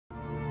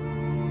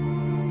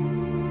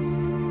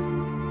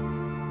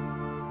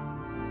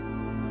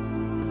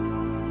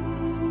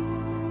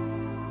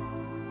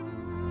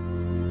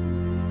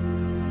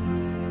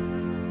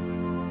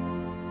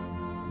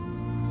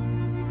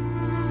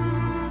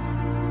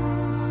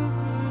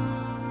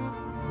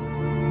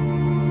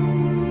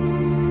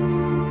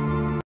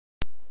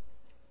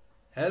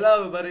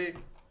Hello everybody,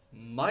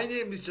 my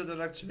name is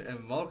Qki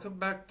and welcome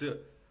back to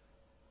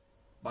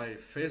my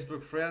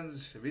Facebook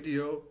friends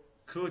video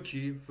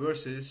Qki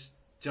versus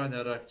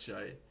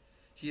Qki.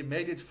 He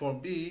made it for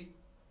me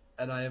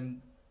and I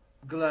am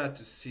glad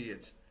to see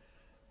it.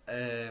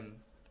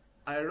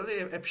 I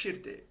really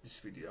appreciate this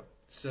video.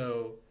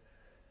 So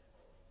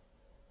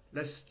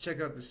let's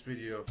check out this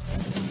video.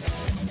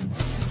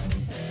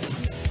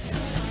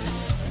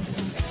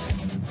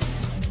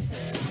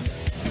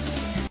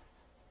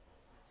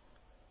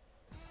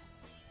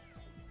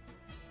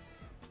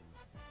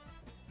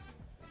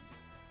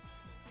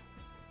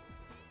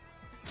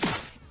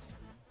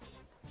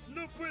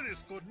 No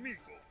puedes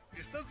conmigo.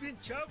 Estás bien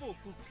chavo,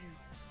 Qki.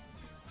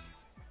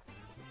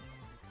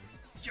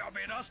 Ya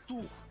verás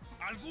tú.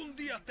 Algún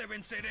día te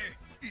venceré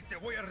y te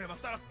voy a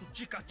arrebatar a tu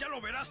chica. Ya lo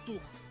verás tú.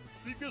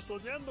 Sigue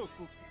soñando,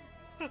 Qki.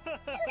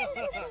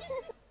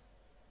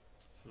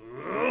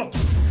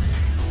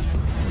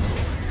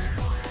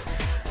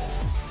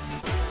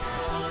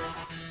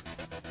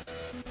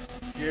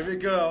 Here we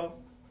go.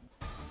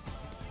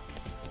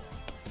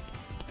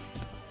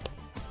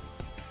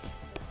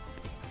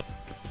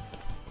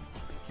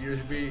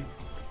 Here's me.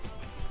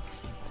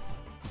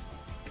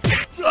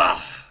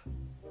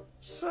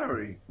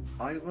 Sorry,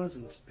 I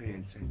wasn't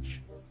paying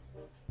attention.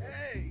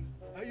 Hey,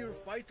 are you a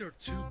fighter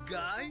too,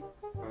 guy?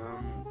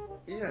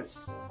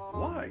 Yes.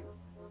 Why?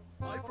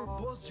 I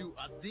proposed you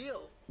a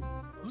deal.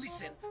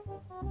 Listen,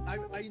 I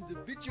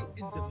beat you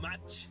in the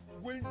match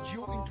when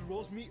you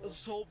introduce me as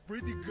so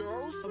pretty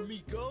girls,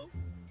 amigo.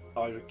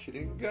 Are you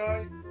kidding,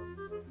 guy?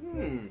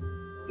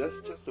 That's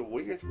just a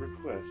weird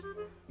request.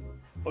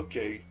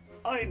 Okay,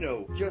 I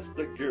know, just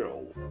a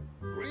girl.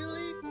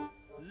 Really?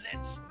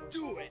 Let's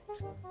do it.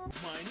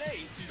 My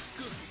name is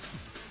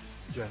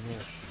Qki.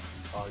 Ganesh,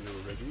 are you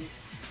ready?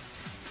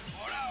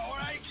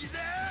 Ora, XD!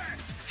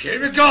 Here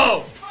we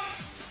go.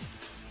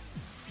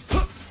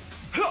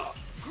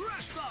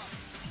 Crash Stop!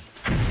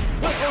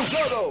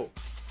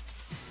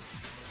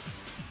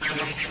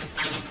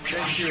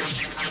 Thank you.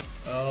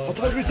 Oh.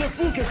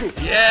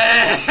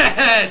 Yes!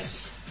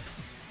 Yes!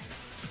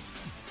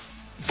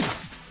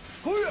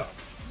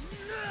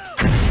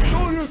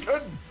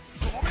 Shoryuken!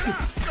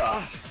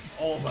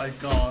 Oh my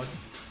god.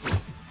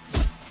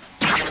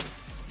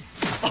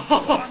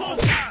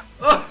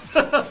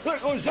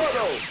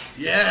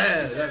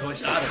 Yeah, that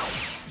goes out of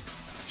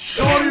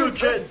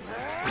Shoryuken!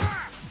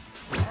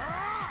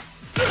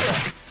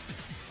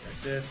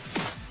 That's it.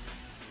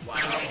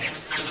 Wow.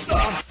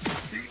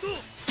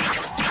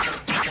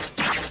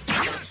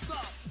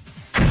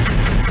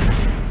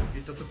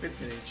 It doesn't fit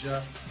me,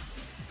 ninja.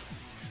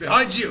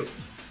 Behind you!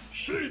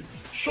 Shin!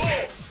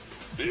 Shaw!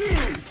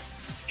 You!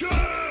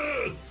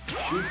 Get!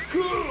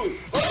 Shuku!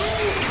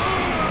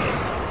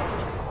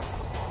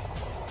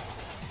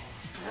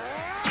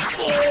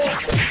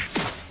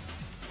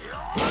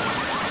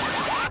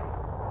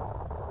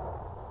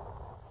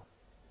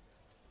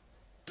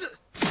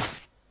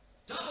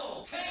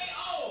 Double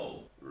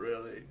KO!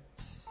 Really?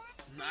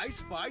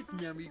 Nice fight,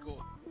 mi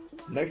amigo.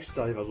 Next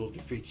time I will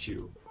defeat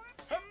you.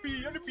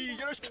 Happy,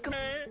 yoroshiku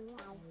ne.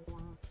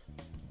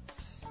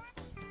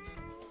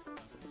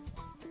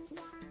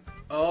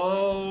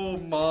 Oh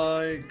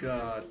my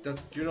god,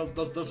 that girl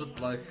doesn't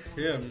like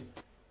him.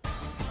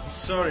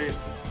 Sorry.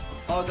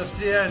 Oh, that's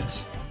the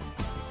end.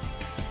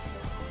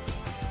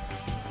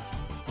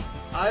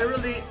 I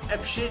really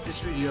appreciate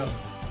this video.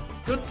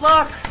 Good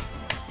luck!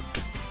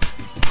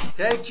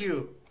 Thank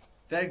you.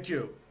 Thank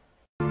you.